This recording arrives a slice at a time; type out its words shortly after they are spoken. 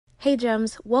Hey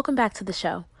Gems, welcome back to the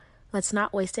show. Let's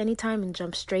not waste any time and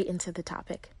jump straight into the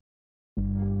topic.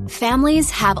 Families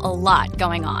have a lot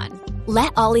going on.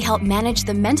 Let Ollie help manage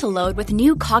the mental load with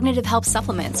new cognitive help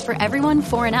supplements for everyone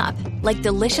 4 and up, like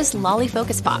delicious Lolly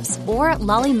Focus Pops or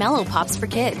Lolly Mellow Pops for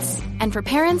kids. And for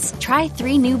parents, try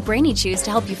 3 new Brainy Chews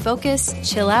to help you focus,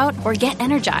 chill out, or get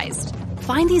energized.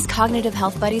 Find these cognitive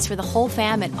health buddies for the whole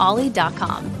fam at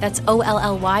ollie.com. That's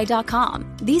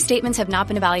OLLY.com. These statements have not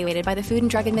been evaluated by the Food and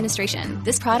Drug Administration.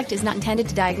 This product is not intended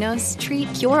to diagnose,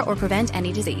 treat, cure, or prevent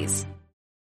any disease.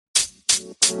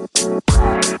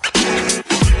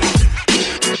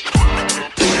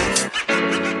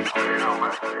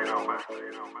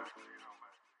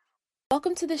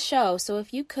 Welcome to the show. So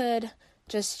if you could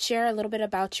just share a little bit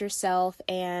about yourself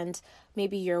and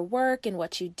maybe your work and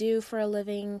what you do for a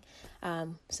living,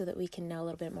 so that we can know a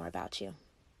little bit more about you.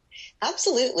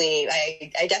 Absolutely.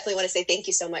 I definitely want to say thank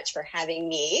you so much for having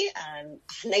me.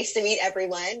 Nice to meet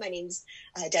everyone. My name's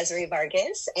Desiree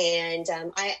Vargas, and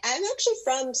I'm actually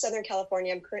from Southern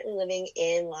California. I'm currently living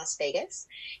in Las Vegas,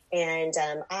 and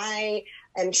I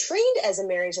am trained as a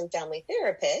marriage and family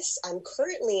therapist. I'm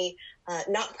currently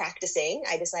not practicing.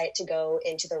 I decided to go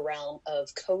into the realm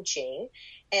of coaching,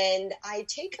 and I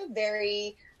take a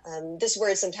very this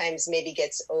word sometimes maybe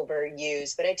gets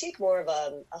overused, but I take more of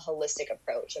a holistic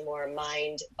approach, a more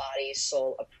mind, body,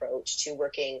 soul approach to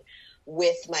working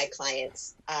with my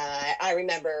clients. I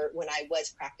remember when I was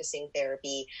practicing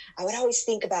therapy, I would always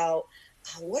think about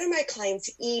what are my clients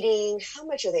eating? How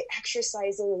much are they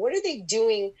exercising? What are they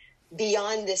doing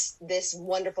beyond this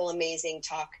wonderful, amazing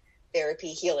talk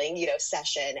therapy healing,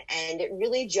 session. And it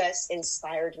really just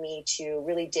inspired me to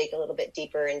really dig a little bit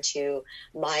deeper into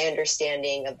my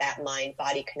understanding of that mind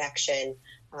body connection,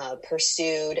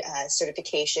 pursued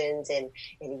certifications in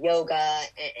yoga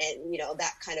and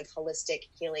that kind of holistic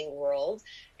healing world.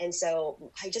 And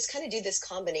so I just kind of do this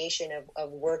combination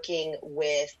of working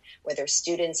with whether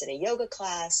students in a yoga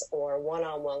class or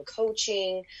one-on-one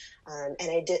coaching. And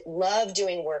I love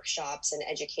doing workshops and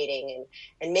educating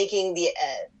and making the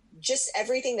just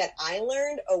everything that I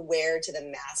learned aware to the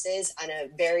masses on a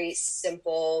very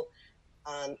simple,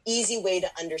 easy way to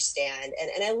understand.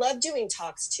 And I love doing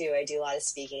talks too. I do a lot of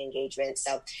speaking engagements.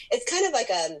 So it's kind of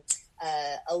like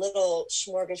a little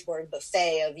smorgasbord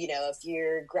buffet of, if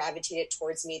you're gravitated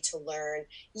towards me to learn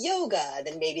yoga,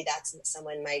 then maybe that's what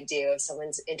someone might do if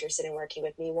someone's interested in working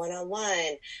with me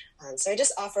one-on-one. So I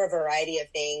just offer a variety of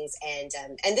things. And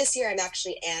this year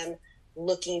am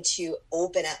looking to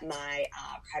open up my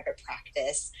private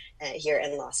practice here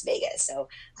in Las Vegas. So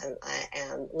I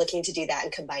am looking to do that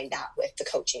and combine that with the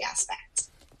coaching aspect.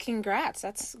 Congrats.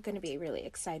 That's going to be really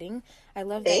exciting. I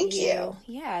love Thank you.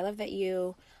 Yeah, I love that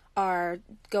you are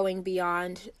going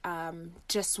beyond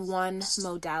just one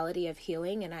modality of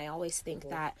healing. And I always think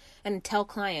that, and tell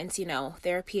clients,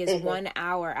 therapy is 1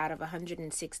 hour out of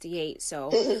 168.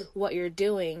 So what you're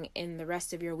doing in the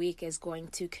rest of your week is going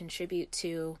to contribute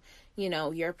to,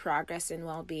 your progress and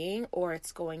well-being, or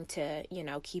it's going to,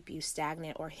 keep you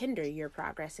stagnant or hinder your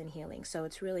progress in healing. So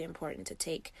it's really important to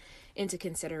take into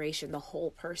consideration the whole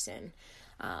person,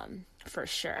 for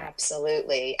sure.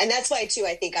 Absolutely. And that's why too,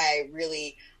 I think I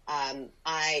really,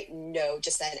 I know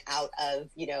just then out of,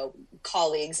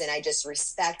 colleagues, and I just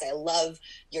respect, I love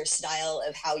your style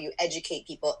of how you educate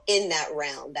people in that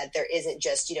realm, that there isn't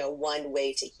just, one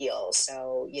way to heal.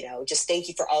 So, just thank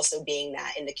you for also being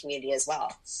that in the community as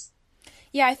well.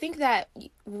 Yeah, I think that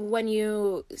when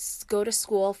you go to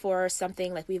school for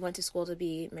something, like we went to school to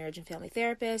be marriage and family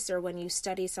therapists, or when you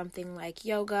study something like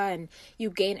yoga and you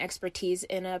gain expertise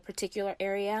in a particular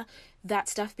area, that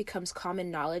stuff becomes common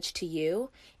knowledge to you.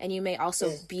 And you may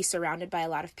also be surrounded by a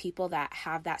lot of people that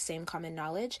have that same common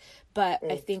knowledge. But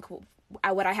I think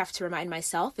what I have to remind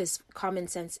myself is common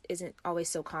sense isn't always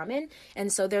so common.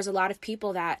 And so there's a lot of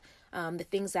people that the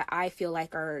things that I feel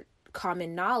like are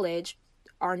common knowledge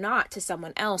are not to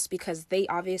someone else, because they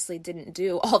obviously didn't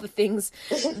do all the things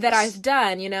that I've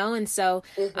done, and so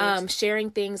sharing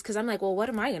things, because I'm like, well, what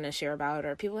am I going to share about?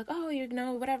 Or people are like,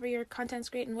 oh, whatever, your content's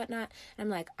great and whatnot. And I'm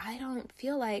like, I don't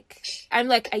feel like,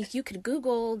 you could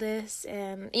Google this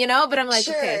and, but I'm like,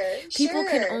 okay, people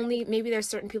can only, maybe there's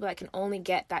certain people that can only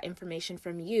get that information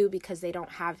from you because they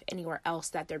don't have anywhere else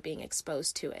that they're being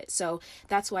exposed to it. So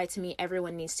that's why, to me,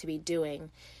 everyone needs to be doing,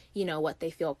 what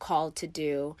they feel called to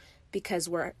do, because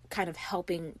we're kind of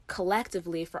helping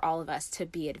collectively for all of us to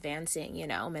be advancing,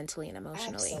 mentally and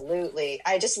emotionally. Absolutely.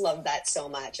 I just love that so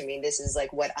much. I mean, this is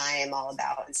like what I am all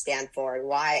about and stand for, and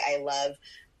why I love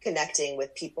connecting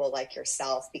with people like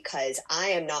yourself, because I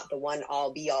am not the one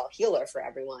all be all healer for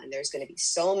everyone. There's going to be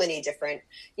so many different,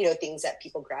 things that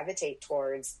people gravitate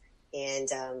towards. And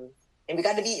we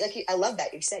got to be like, I love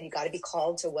that you said, you got to be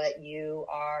called to what you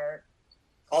are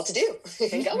called to do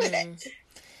and go with it.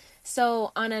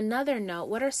 So on another note,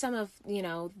 what are some of,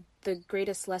 the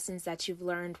greatest lessons that you've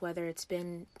learned, whether it's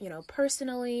been,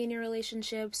 personally in your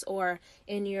relationships or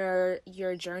in your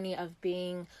journey of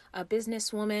being a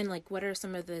businesswoman? Like, what are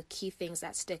some of the key things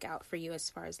that stick out for you as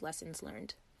far as lessons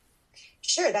learned?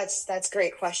 Sure. That's a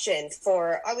great question.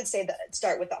 I would say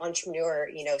start with the entrepreneur,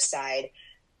 side.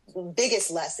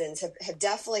 Biggest lessons have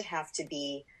definitely have to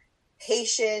be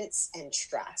patience and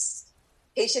trust.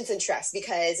 Patience and trust,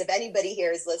 because if anybody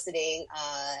here is listening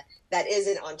that is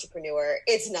an entrepreneur,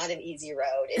 it's not an easy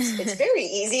road. It's very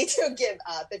easy to give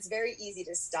up. It's very easy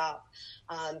to stop.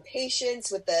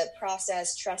 Patience with the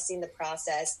process, trusting the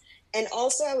process. And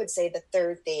also, I would say the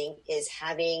third thing is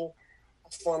having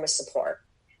a form of support,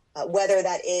 whether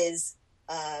that is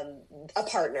a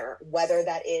partner, whether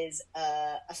that is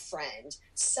a friend,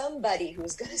 somebody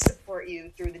who's going to support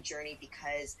you through the journey,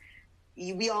 because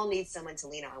we all need someone to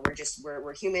lean on.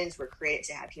 We're humans. We're created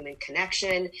to have human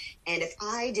connection. And if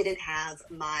I didn't have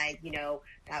my,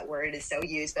 that word is so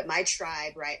used, but my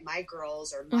tribe, right? My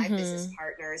girls or my business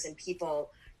partners and people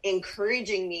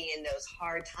encouraging me in those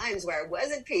hard times where I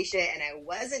wasn't patient and I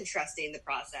wasn't trusting the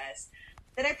process,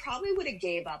 then I probably would have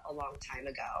gave up a long time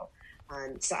ago.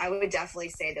 So I would definitely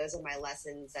say those are my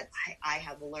lessons that I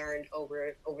have learned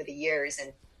over the years,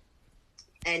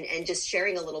 and just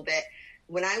sharing a little bit.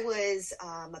 When I was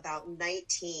about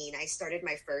 19, I started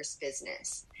my first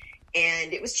business,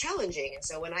 and it was challenging. And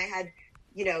so when I had,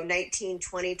 19,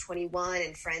 20, 21,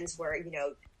 and friends were,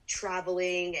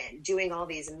 traveling and doing all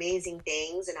these amazing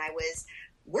things, and I was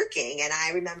working. And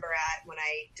I remember when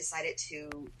I decided to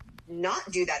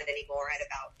not do that anymore at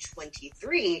about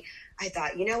 23, I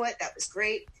thought, you know what, that was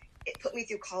great. It put me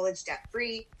through college debt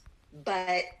free,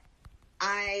 but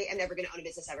I am never going to own a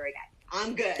business ever again.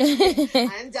 I'm good.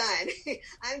 I'm done.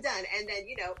 I'm done. And then,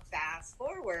 fast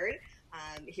forward,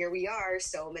 here we are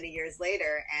so many years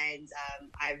later. And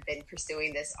I've been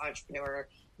pursuing this entrepreneur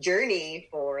journey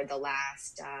for the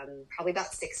last probably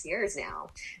about 6 years now.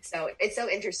 So it's so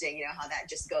interesting, how that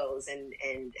just goes,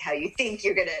 and how you think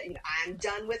you're going to, I'm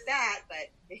done with that, but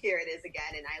here it is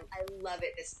again. And I love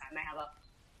it this time. I have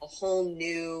a whole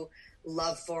new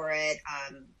love for it.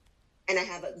 And I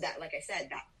have that, like I said,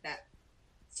 that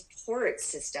support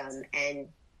system and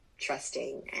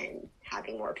trusting and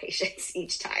having more patience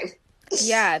each time.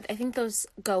 Yeah, I think those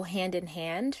go hand in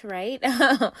hand, right?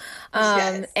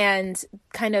 Yes. And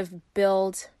kind of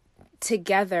build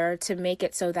together to make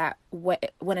it so that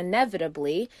when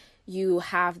inevitably you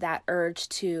have that urge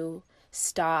to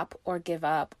stop or give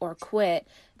up or quit,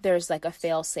 there's like a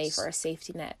fail safe or a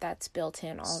safety net that's built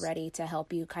in already to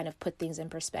help you kind of put things in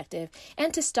perspective.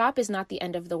 And to stop is not the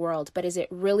end of the world, but is it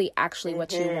really actually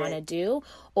what you want to do?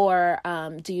 Or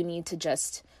do you need to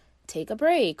just take a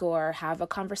break or have a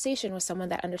conversation with someone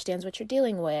that understands what you're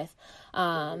dealing with?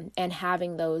 And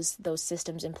having those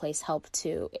systems in place help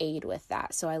to aid with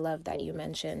that. So I love that you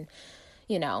mentioned,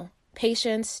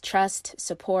 patience, trust,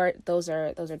 support. Those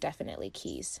are definitely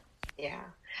keys. Yeah.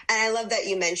 And I love that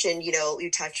you mentioned,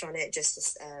 you touched on it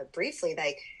just briefly,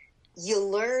 like you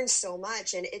learn so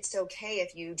much, and it's okay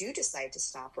if you do decide to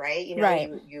stop, right?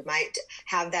 Right. You might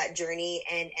have that journey,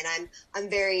 and I'm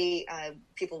very,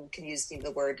 people can use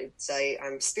the word to say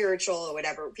I'm spiritual or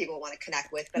whatever people want to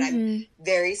connect with, but I'm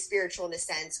very spiritual in the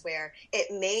sense where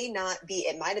it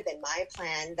might have been my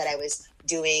plan that I was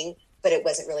doing, but it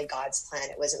wasn't really God's plan.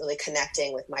 It wasn't really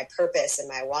connecting with my purpose and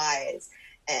my whys.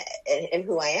 And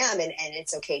who I am, and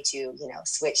it's okay to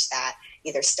switch that,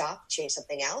 either stop, change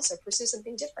something else, or pursue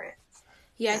something different.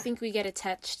 Yeah, I think we get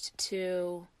attached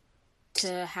to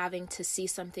having to see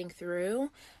something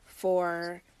through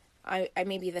for I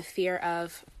maybe the fear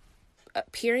of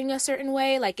appearing a certain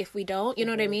way, like if we don't, you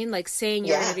know what I mean, like saying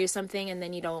you're gonna do something and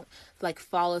then you don't like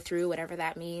follow through, whatever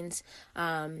that means,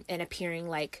 and appearing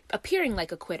like a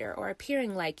quitter, or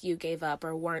appearing like you gave up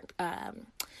or weren't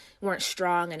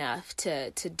strong enough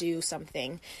to do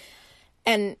something.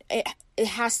 And it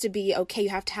has to be okay. You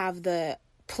have to have the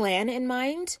plan in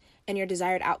mind and your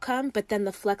desired outcome, but then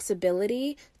the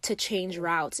flexibility to change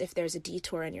routes if there's a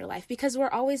detour in your life, because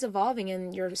we're always evolving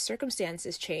and your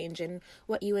circumstances change and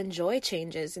what you enjoy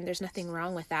changes, and there's nothing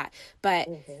wrong with that. But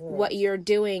what you're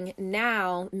doing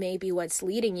now may be what's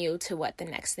leading you to what the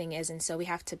next thing is. And so we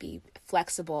have to be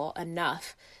flexible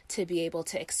enough to be able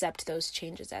to accept those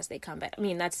changes as they come. But I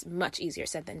mean, that's much easier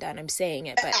said than done. I'm saying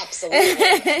it, but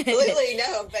absolutely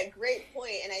no, but great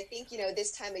point. And I think,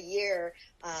 this time of year,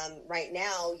 right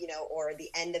now, or the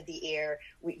end of the year,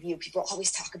 people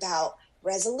always talk about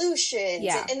resolutions.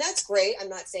 Yeah. And that's great. I'm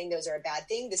not saying those are a bad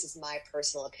thing. This is my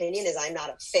personal opinion, as I'm not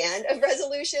a fan of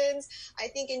resolutions. I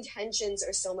think intentions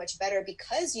are so much better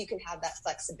because you can have that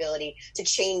flexibility to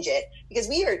change it, because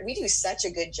we do such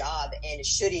a good job in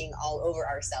shooting all over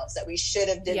ourselves that we should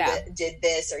have did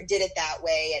this or did it that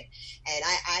way. And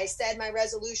I said my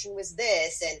resolution was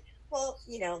this, and well,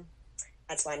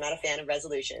 that's why I'm not a fan of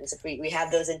resolutions. If we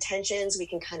have those intentions, we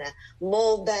can kind of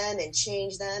mold them and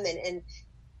change them,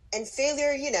 and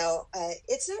failure,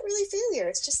 it's not really failure.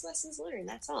 It's just lessons learned.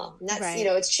 That's all. And that's, right.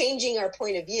 It's changing our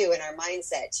point of view and our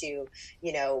mindset to,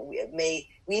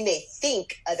 we may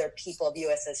think other people view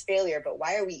us as failure, but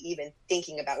why are we even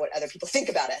thinking about what other people think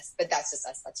about us? But that's just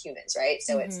us. That's humans, right?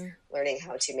 So it's learning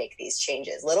how to make these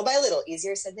changes little by little,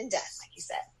 easier said than done, like you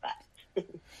said. But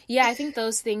yeah, I think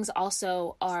those things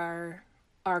also are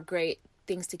great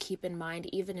things to keep in mind,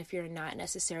 even if you're not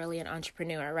necessarily an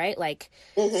entrepreneur, right? Like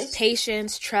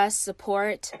patience, trust,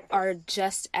 support are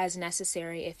just as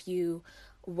necessary if you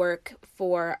work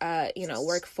for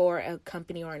a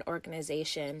company or an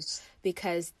organization,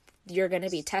 because you're going to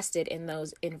be tested in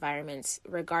those environments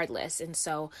regardless. And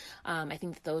so I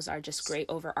think that those are just great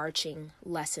overarching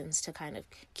lessons to kind of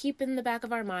keep in the back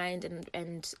of our mind,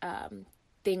 and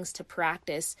things to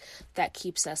practice that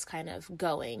keeps us kind of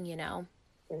going,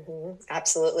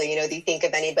 Absolutely. Do you think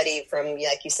of anybody from,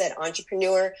 like you said,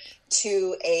 entrepreneur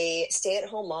to a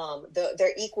stay-at-home mom?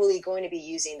 They're equally going to be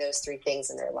using those three things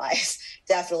in their life.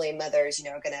 Definitely mothers,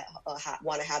 are going to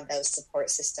want to have those support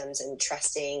systems and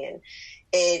trusting, and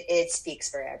it speaks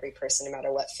for every person, no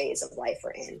matter what phase of life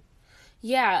we're in.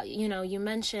 Yeah. You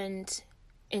mentioned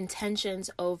intentions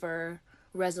over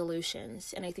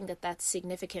resolutions, and I think that that's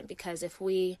significant, because if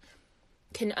we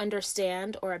can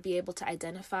understand or be able to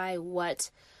identify what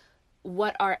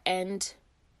our end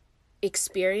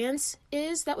experience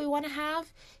is that we want to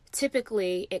have,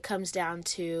 typically it comes down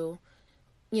to,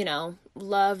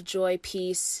 love, joy,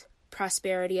 peace,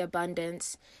 prosperity,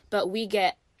 abundance, but we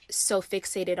get so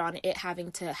fixated on it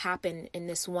having to happen in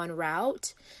this one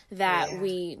route that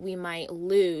we might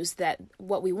lose that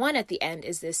what we want at the end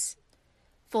is this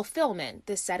fulfillment,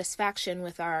 this satisfaction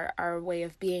with our way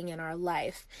of being in our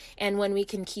life. And when we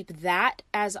can keep that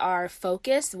as our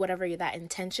focus, whatever that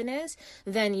intention is,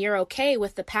 then you're okay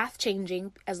with the path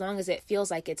changing, as long as it feels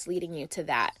like it's leading you to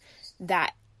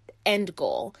that end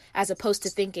goal, as opposed to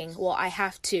thinking, well, I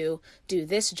have to do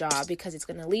this job because it's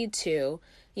going to lead to,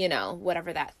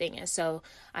 whatever that thing is. So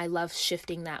I love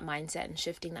shifting that mindset and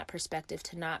shifting that perspective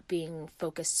to not being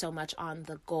focused so much on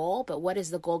the goal, but what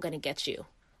is the goal going to get you?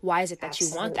 Why is it that you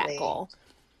want that goal?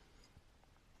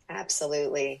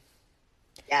 Absolutely.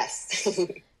 Yes.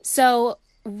 So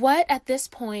what at this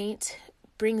point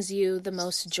brings you the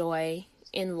most joy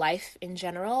in life in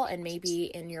general, and maybe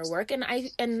in your work?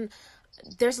 And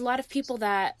there's a lot of people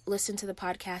that listen to the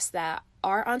podcast that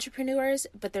are entrepreneurs,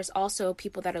 but there's also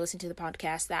people that are listening to the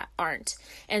podcast that aren't.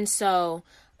 And so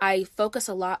I focus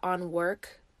a lot on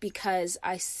work, because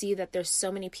I see that there's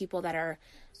so many people that are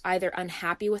either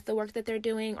unhappy with the work that they're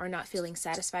doing or not feeling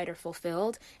satisfied or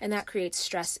fulfilled, and that creates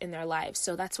stress in their lives.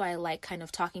 So that's why I like kind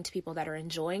of talking to people that are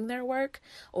enjoying their work,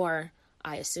 or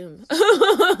I assume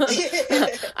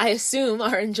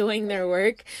are enjoying their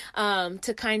work,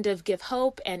 to kind of give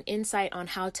hope and insight on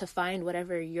how to find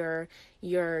whatever your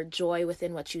joy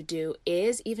within what you do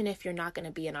is, even if you're not going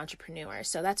to be an entrepreneur.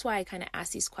 So that's why I kind of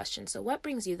ask these questions. So what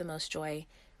brings you the most joy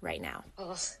right now?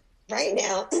 Oh, right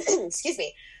now, excuse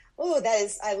me. Oh,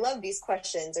 I love these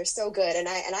questions. They're so good. And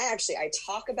I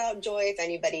talk about joy. If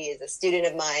anybody is a student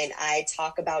of mine, I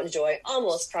talk about joy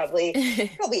almost probably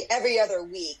every other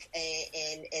week,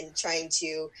 and trying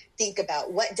to think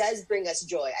about what does bring us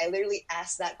joy. I literally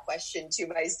ask that question to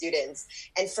my students.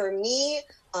 And for me,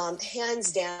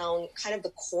 hands down, kind of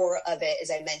the core of it, as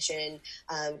I mentioned,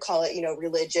 call it,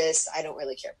 religious. I don't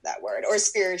really care for that word, or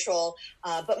spiritual,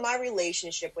 but my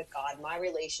relationship with God, my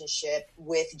relationship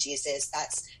with Jesus,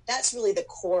 that's really the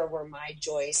core where my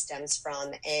joy stems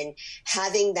from. And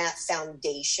having that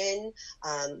foundation,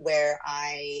 where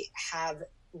I have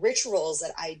rituals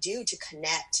that I do to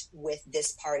connect with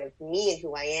this part of me and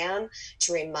who I am,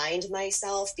 to remind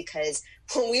myself, because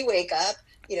when we wake up,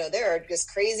 there are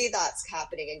just crazy thoughts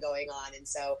happening and going on. And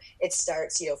so it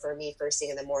starts, for me, first thing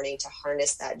in the morning, to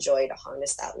harness that joy, to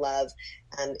harness that love,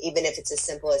 even if it's as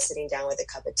simple as sitting down with a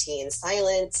cup of tea in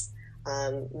silence,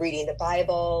 reading the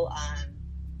Bible,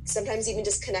 sometimes even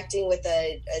just connecting with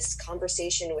a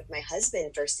conversation with my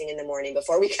husband first thing in the morning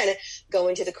before we kind of go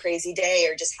into the crazy day,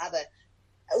 or just have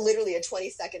a literally a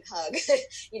 20-second hug,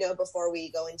 before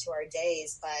we go into our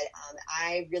days. But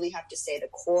I really have to say the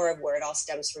core of where it all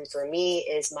stems from for me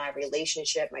is my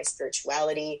relationship, my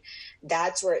spirituality.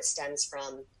 That's where it stems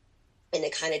from. And to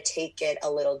kind of take it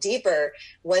a little deeper,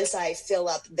 once I fill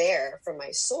up there from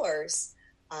my source,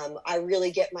 I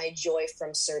really get my joy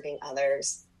from serving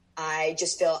others. I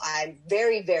just feel I'm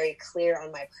very, very clear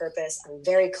on my purpose. I'm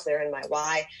very clear on my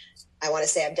why. I want to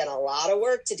say I've done a lot of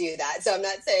work to do that. So I'm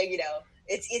not saying,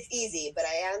 it's easy, but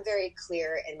I am very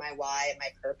clear in my why and my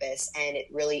purpose. And it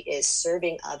really is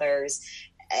serving others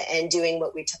and doing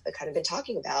what we kind of been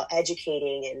talking about,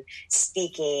 educating and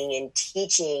speaking and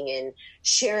teaching and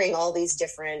sharing all these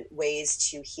different ways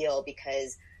to heal,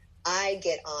 because I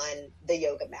get on the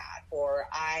yoga mat, or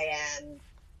I am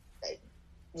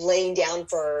laying down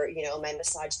for, my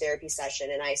massage therapy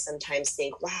session. And I sometimes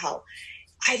think, wow,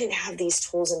 I didn't have these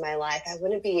tools in my life. I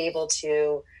wouldn't be able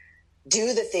to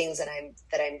do the things that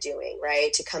I'm doing,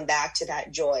 right? To come back to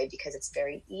that joy, because it's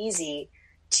very easy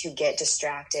to get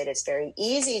distracted. It's very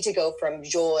easy to go from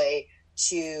joy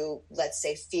to, let's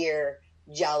say, fear,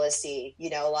 jealousy.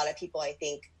 A lot of people, I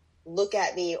think, look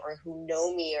at me or who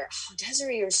know me or, oh,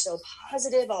 Desiree, you're so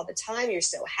positive all the time. You're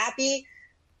so happy.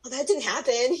 Well, that didn't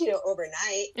happen,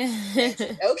 overnight.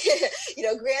 Okay.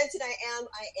 Granted, I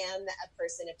am a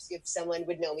person, if someone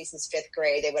would know me since 5th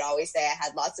grade, they would always say I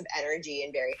had lots of energy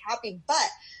and very happy, but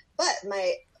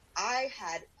I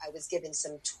was given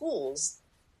some tools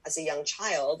as a young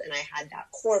child, and I had that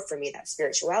core for me, that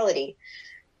spirituality,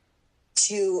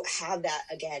 to have that,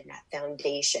 again, that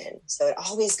foundation. So it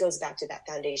always goes back to that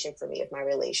foundation for me of my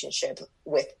relationship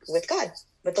with God,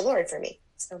 with the Lord for me.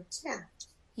 So, yeah.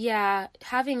 Yeah,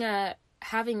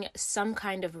 having some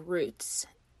kind of roots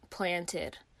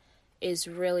planted is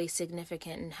really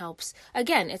significant and helps.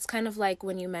 Again, it's kind of like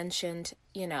when you mentioned,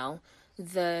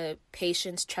 the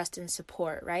patience, trust, and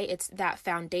support, right? It's that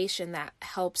foundation that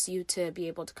helps you to be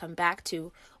able to come back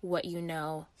to what you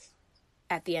know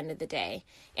at the end of the day.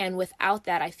 And without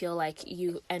that, I feel like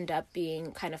you end up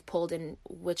being kind of pulled in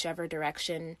whichever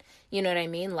direction, you know what I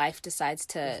mean, life decides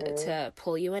to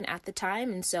pull you in at the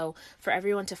time. And so for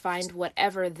everyone to find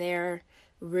whatever their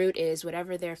root is,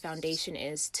 whatever their foundation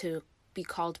is, to be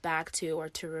called back to or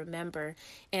to remember.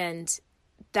 And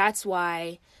that's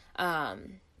why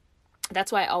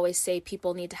I always say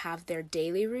people need to have their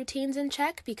daily routines in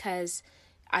check, because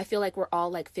I feel like we're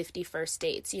all like 50 first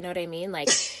dates. You know what I mean? Like,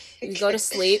 we go to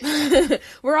sleep.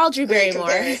 We're all Drew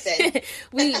Barrymore.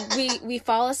 we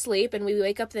fall asleep and we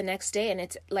wake up the next day, and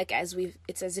it's like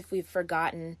it's as if we've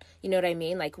forgotten, you know what I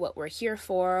mean? Like what we're here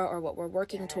for or what we're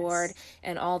working toward,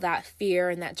 and all that fear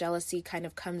and that jealousy kind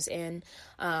of comes in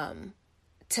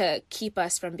to keep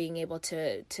us from being able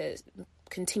to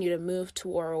continue to move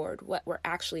toward what we're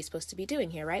actually supposed to be doing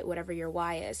here, right? Whatever your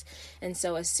why is. And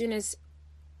so as soon as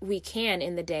we can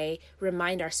in the day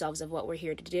remind ourselves of what we're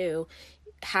here to do,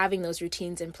 having those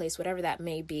routines in place, whatever that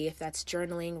may be, if that's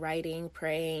journaling, writing,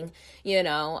 praying, music,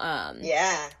 all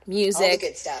the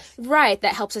good stuff, right?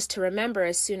 That helps us to remember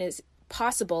as soon as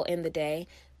possible in the day,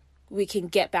 we can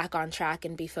get back on track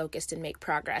and be focused and make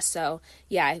progress. So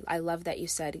yeah, I love that you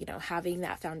said, having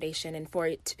that foundation, and for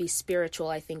it to be spiritual,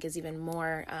 I think is even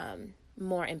more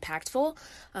impactful,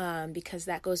 because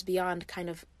that goes beyond kind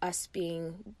of us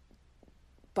being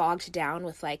bogged down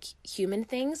with like human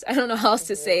things. I don't know how else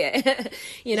to say it.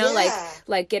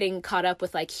 Like getting caught up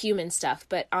with like human stuff,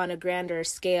 but on a grander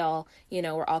scale,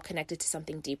 we're all connected to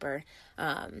something deeper.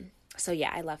 So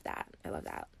yeah, I love that.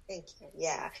 Thank you.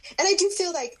 Yeah. And I do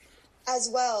feel like as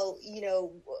well,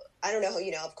 I don't know,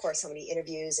 of course, how many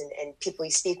interviews and people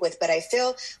you speak with, but I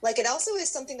feel like it also is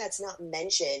something that's not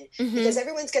mentioned, because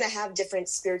everyone's going to have different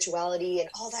spirituality and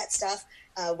all that stuff,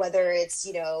 whether it's,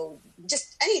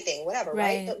 just anything, whatever,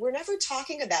 right? But we're never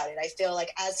talking about it. I feel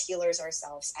like as healers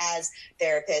ourselves, as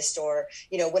therapists, or,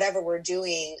 whatever we're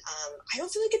doing, I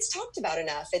don't feel like it's talked about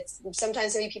enough. It's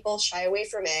sometimes maybe people shy away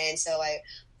from it. And so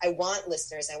I want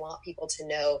listeners, I want people to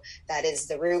know that is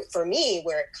the root for me,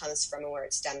 where it comes from and where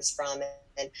it stems from.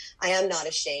 And I am not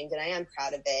ashamed, and I am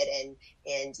proud of it.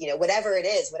 And whatever it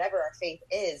is, whatever our faith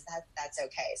is, that's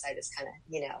okay. So I just kind of,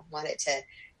 wanted to,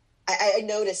 I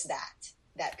noticed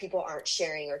that people aren't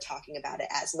sharing or talking about it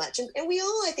as much. And we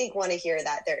all, I think, want to hear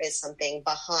that there is something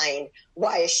behind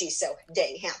why is she so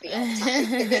dang happy all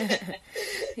the time.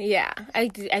 Yeah,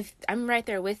 I'm right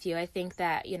there with you. I think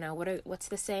that, what's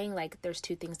the saying? Like, there's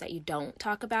two things that you don't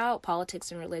talk about,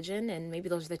 politics and religion. And maybe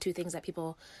those are the two things that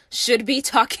people should be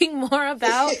talking more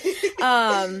about.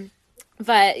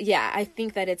 But yeah, I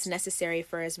think that it's necessary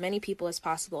for as many people as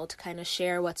possible to kind of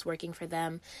share what's working for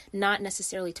them, not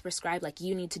necessarily to prescribe like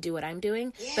you need to do what I'm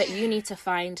doing, but you need to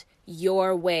find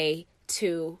your way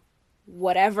to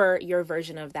whatever your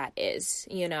version of that is,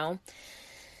 you know?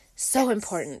 So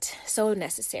important, so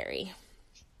necessary.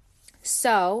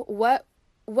 So, what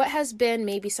has been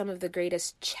maybe some of the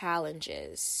greatest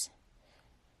challenges?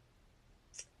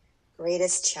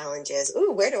 Greatest challenges.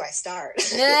 Ooh, where do I start?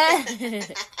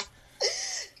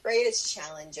 Greatest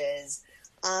challenges.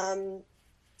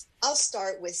 I'll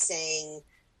start with saying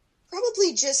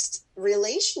probably just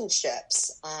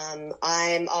relationships.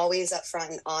 I'm always upfront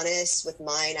and honest with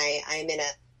mine. I'm in an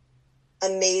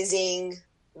amazing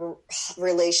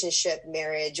relationship,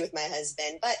 marriage with my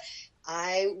husband, but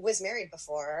I was married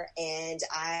before and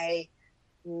I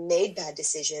made bad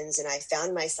decisions and I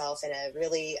found myself in a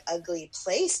really ugly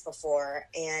place before.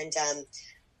 And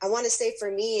I want to say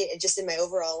for me, just in my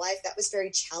overall life, that was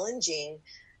very challenging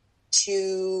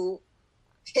to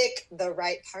pick the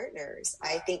right partners.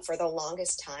 I think for the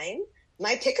longest time,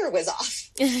 my picker was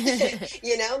off.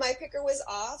 My picker was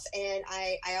off. And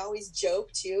I always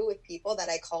joke too with people that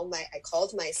I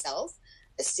called myself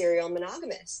a serial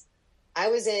monogamous. I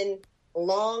was in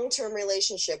long-term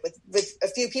relationship with a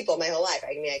few people my whole life.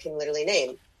 I mean, I can literally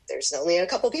name, there's only a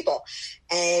couple people.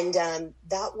 And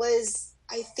that was,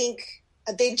 I think,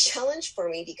 a big challenge for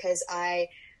me because I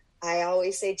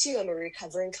always say too, I'm a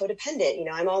recovering codependent.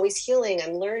 I'm always healing,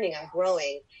 I'm learning, I'm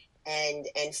growing,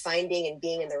 and finding and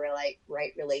being in the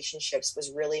right relationships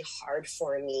was really hard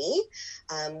for me.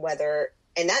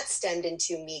 And that stemmed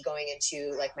into me going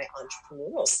into like my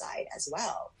entrepreneurial side as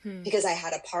well, because I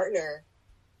had a partner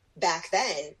back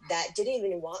then that didn't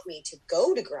even want me to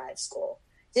go to grad school,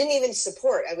 didn't even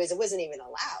support. It wasn't even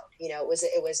allowed. It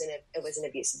was an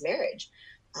abusive marriage.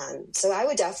 So I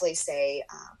would definitely say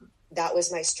that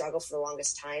was my struggle for the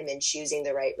longest time in choosing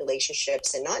the right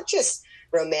relationships, and not just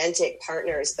romantic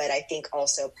partners, but I think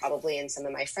also probably in some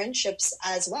of my friendships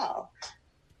as well.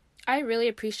 I really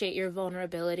appreciate your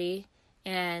vulnerability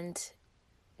and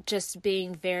just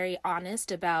being very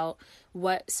honest about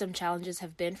what some challenges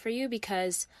have been for you,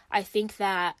 because I think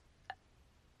that,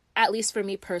 at least for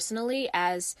me personally,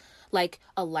 as like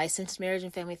a licensed marriage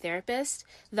and family therapist,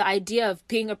 the idea of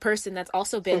being a person that's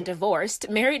also been divorced,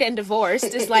 married and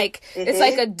divorced, is like, it's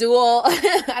like a dual,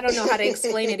 I don't know how to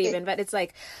explain it even, but it's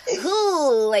like,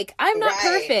 I'm not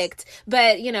perfect,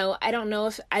 but I don't know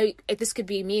if this could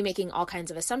be me making all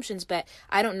kinds of assumptions, but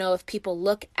I don't know if people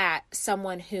look at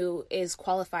someone who is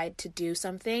qualified to do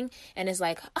something and is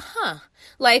like, how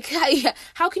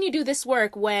can you do this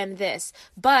work when this?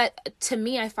 But to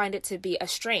me, I find it to be a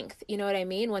strength. You know what I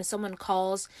mean? When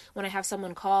I have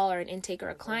someone call, or an intake or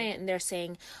a client, and they're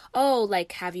saying, oh,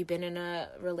 like, have you been in a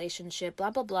relationship, blah,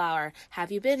 blah, blah, or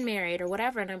have you been married or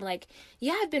whatever? And I'm like,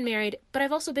 yeah, I've been married, but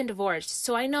I've also been divorced.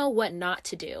 So I know what not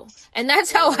to do. And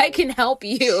that's how I can help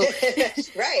you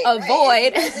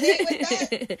avoid. Resonate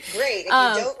with that? Great.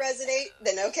 If you don't resonate,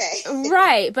 then okay.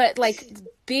 Right. But like,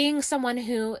 being someone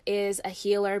who is a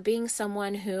healer, being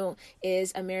someone who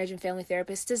is a marriage and family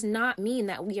therapist does not mean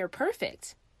that we are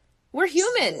perfect. We're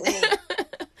human.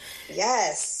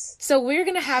 Yes. So we're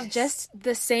going to have just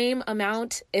the same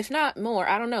amount, if not more,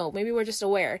 I don't know, maybe we're just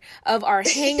aware of our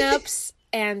hangups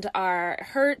and our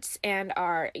hurts and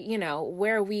our,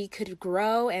 where we could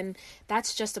grow. And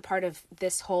that's just a part of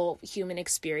this whole human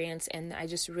experience. And I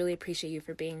just really appreciate you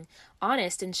for being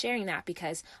honest and sharing that,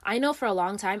 because I know for a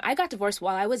long time, I got divorced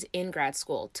while I was in grad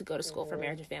school to go to school for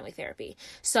marriage and family therapy.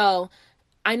 So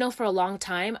I know for a long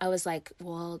time, I was like,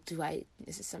 well,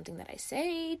 is this something that I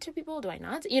say to people? Do I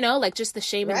not? Like just the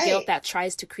shame and guilt that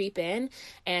tries to creep in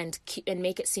and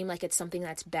make it seem like it's something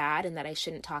that's bad and that I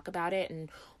shouldn't talk about it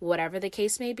and whatever the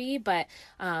case may be. But,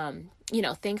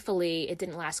 thankfully it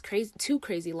didn't last too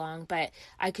crazy long, but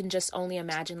I can just only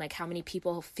imagine like how many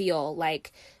people feel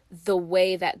like the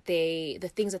way that the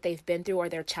things that they've been through or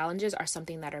their challenges are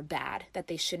something that are bad, that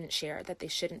they shouldn't share, that they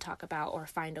shouldn't talk about or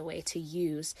find a way to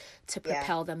use to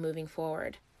propel them moving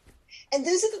forward. And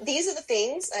these are the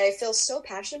things I feel so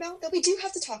passionate about that we do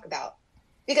have to talk about,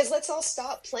 because let's all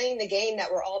stop playing the game that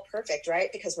we're all perfect, right?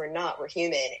 Because we're not, we're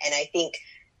human. And I think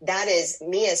that is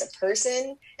me as a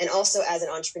person, and also as an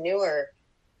entrepreneur,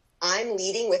 I'm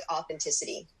leading with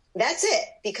authenticity. That's it,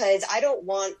 because I don't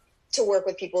want to work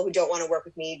with people who don't want to work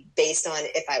with me based on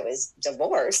if I was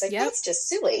divorced. Like, that's just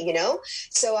silly,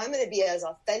 So I'm going to be as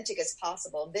authentic as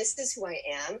possible. This is who I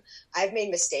am. I've made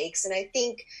mistakes. And I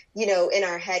think, in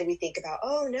our head, we think about,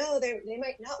 oh no, they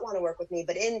might not want to work with me.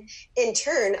 But in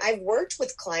turn, I've worked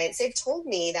with clients. They've told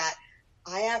me that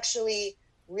I actually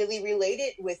really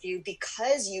related with you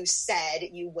because you said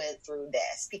you went through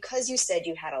this, because you said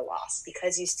you had a loss,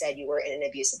 because you said you were in an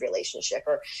abusive relationship,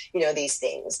 or, these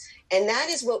things. And that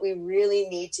is what we really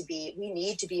need to be. We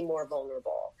need to be more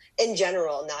vulnerable in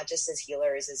general, not just as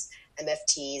healers, as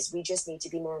MFTs. We just need to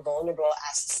be more vulnerable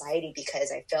as society,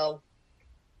 because I feel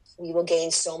we will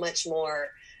gain so much more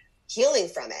healing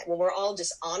from it when we're all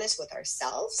just honest with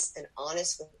ourselves and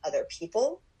honest with other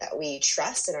people that we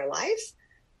trust in our life.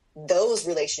 Those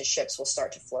relationships will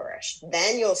start to flourish.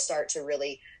 Then you'll start to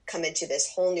really come into this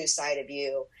whole new side of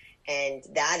you. And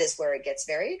that is where it gets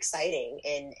very exciting.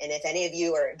 And if any of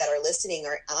you that are listening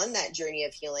are on that journey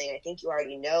of healing, I think you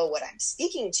already know what I'm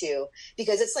speaking to,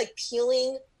 because it's like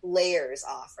peeling layers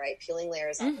off, right? Peeling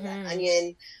layers off of that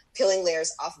onion, peeling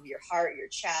layers off of your heart, your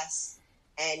chest,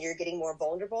 and you're getting more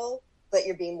vulnerable, but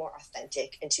you're being more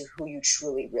authentic into who you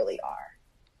truly, really are.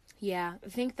 Yeah, I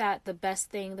think that the best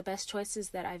choices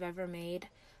that I've ever made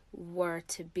were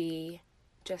to be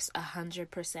just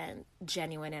 100%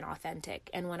 genuine and authentic.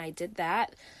 And when I did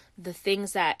that, the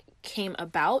things that came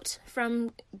about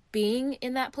from being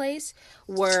in that place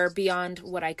were beyond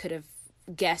what I could have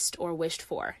guessed or wished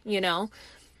for, Yeah.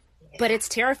 But it's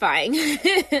terrifying.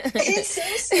 It's so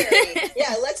scary.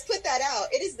 Yeah, let's put that out.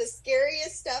 It is the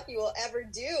scariest stuff you will ever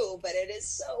do, but it is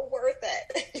so worth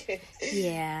it.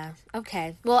 Yeah.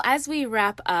 Okay. Well, as we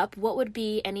wrap up, what would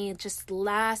be any just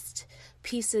last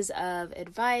pieces of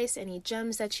advice, any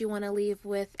gems that you want to leave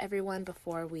with everyone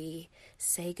before we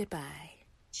say goodbye?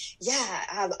 Yeah,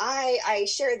 I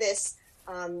share this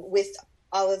with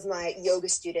all of my yoga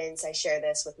students. I share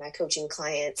this with my coaching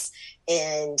clients,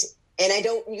 and I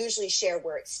don't usually share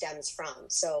where it stems from.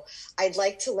 So I'd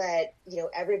like to let,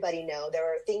 everybody know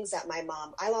there are things that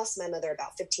I lost my mother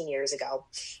about 15 years ago,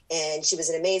 and she was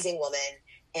an amazing woman.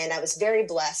 And I was very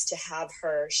blessed to have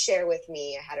her share with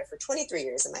me. I had her for 23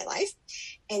 years in my life.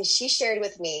 And she shared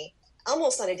with me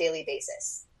almost on a daily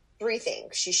basis 3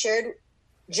 things. She shared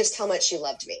just how much she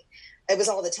loved me. It was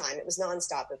all the time. It was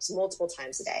nonstop. It was multiple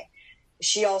times a day.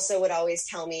 She also would always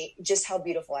tell me just how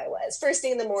beautiful I was. First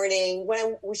thing in the morning,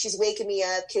 when she's waking me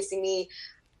up, kissing me,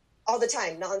 all the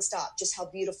time, nonstop, just how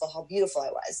beautiful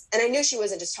I was. And I knew she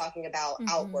wasn't just talking about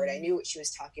outward. I knew what she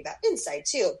was talking about inside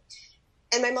too.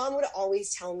 And my mom would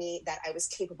always tell me that I was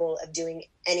capable of doing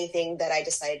anything that I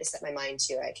decided to set my mind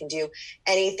to. I can do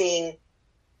anything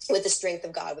with the strength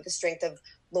of God, with the strength of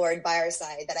Lord by our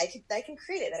side, that I can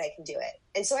create it, that I can do it.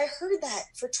 And so I heard that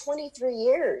for 23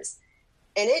 years,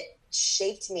 and it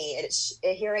shaped me.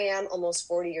 Here I am, almost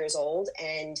 40 years old,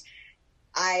 and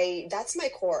that's my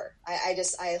core.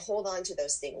 I hold on to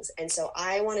those things. And so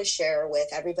I want to share with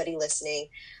everybody listening,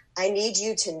 I need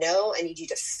you to know, I need you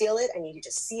to feel it, I need you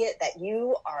to see it, that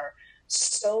you are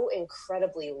so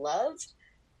incredibly loved,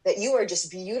 that you are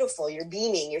just beautiful, you're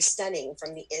beaming, you're stunning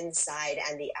from the inside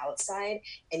and the outside,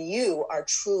 and you are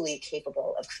truly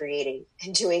capable of creating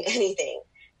and doing anything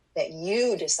that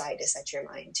you decide to set your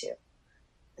mind to.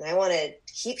 And I want to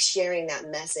keep sharing that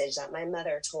message that my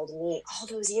mother told me all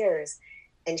those years,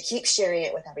 and keep sharing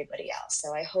it with everybody else.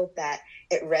 So I hope that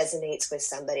it resonates with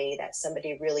somebody, that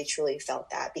somebody really, truly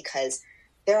felt that, because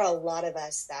there are a lot of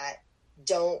us that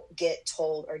don't get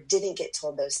told or didn't get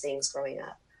told those things growing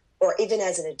up, or even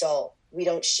as an adult, we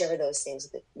don't share those things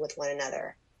with one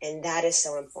another. And that is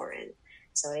so important.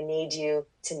 So I need you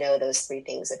to know those 3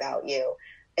 things about you.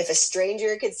 If a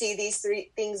stranger could see these 3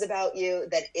 things about you,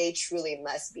 then it truly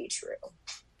must be true.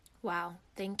 Wow.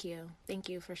 Thank you. Thank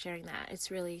you for sharing that.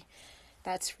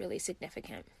 That's really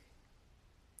significant.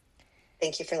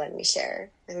 Thank you for letting me share.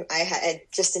 I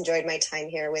just enjoyed my time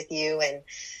here with you.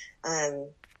 And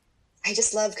I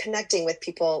just love connecting with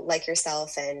people like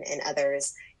yourself and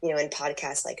others, in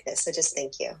podcasts like this. So just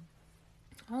thank you.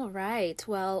 All right.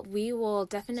 Well, we will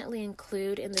definitely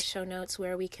include in the show notes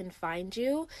where we can find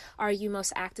you. Are you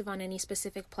most active on any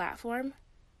specific platform?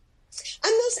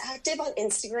 I'm most active on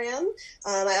Instagram.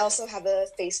 I also have a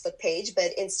Facebook page,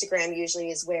 but Instagram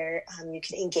usually is where you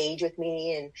can engage with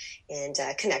me and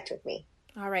connect with me.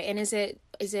 All right. And is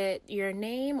it your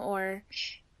name or?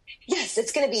 Yes,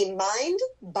 it's going to be Mind,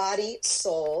 Body,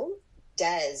 Soul,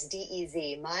 Des,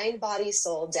 D-E-Z, Mind, Body,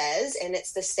 Soul, Des. And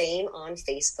it's the same on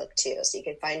Facebook too. So you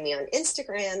can find me on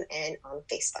Instagram and on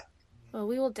Facebook. Well,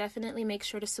 we will definitely make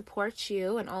sure to support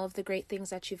you and all of the great things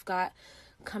that you've got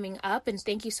coming up. And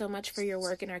thank you so much for your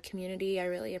work in our community. I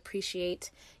really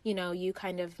appreciate, you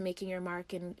kind of making your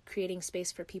mark and creating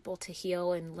space for people to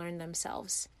heal and learn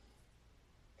themselves.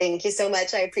 Thank you so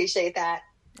much. I appreciate that.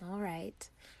 All right.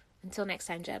 Until next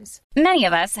time, Gems. Many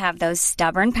of us have those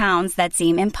stubborn pounds that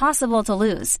seem impossible to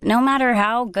lose, no matter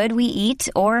how good we eat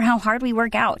or how hard we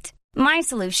work out. My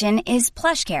solution is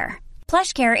PlushCare.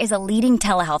 PlushCare is a leading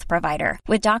telehealth provider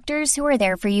with doctors who are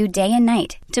there for you day and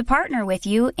night to partner with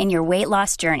you in your weight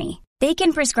loss journey. They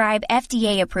can prescribe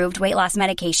FDA-approved weight loss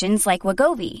medications like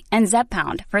Wegovy and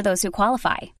Zepbound for those who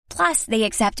qualify. Plus, they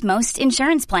accept most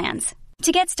insurance plans.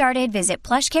 To get started, visit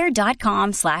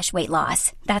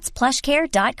plushcare.com/weightloss. That's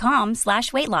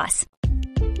plushcare.com/weightloss.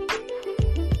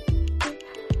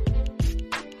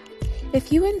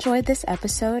 If you enjoyed this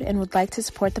episode and would like to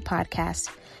support the podcast,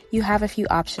 you have a few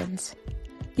options.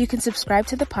 You can subscribe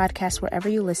to the podcast wherever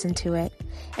you listen to it,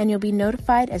 and you'll be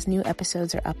notified as new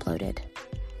episodes are uploaded.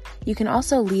 You can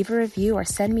also leave a review or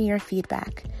send me your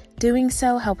feedback. Doing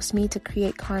so helps me to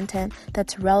create content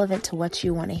that's relevant to what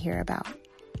you want to hear about.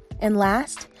 And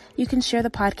last, you can share the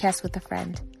podcast with a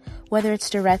friend. Whether it's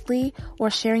directly or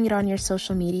sharing it on your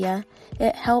social media,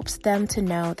 it helps them to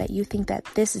know that you think that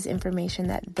this is information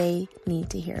that they need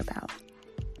to hear about.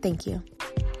 Thank you.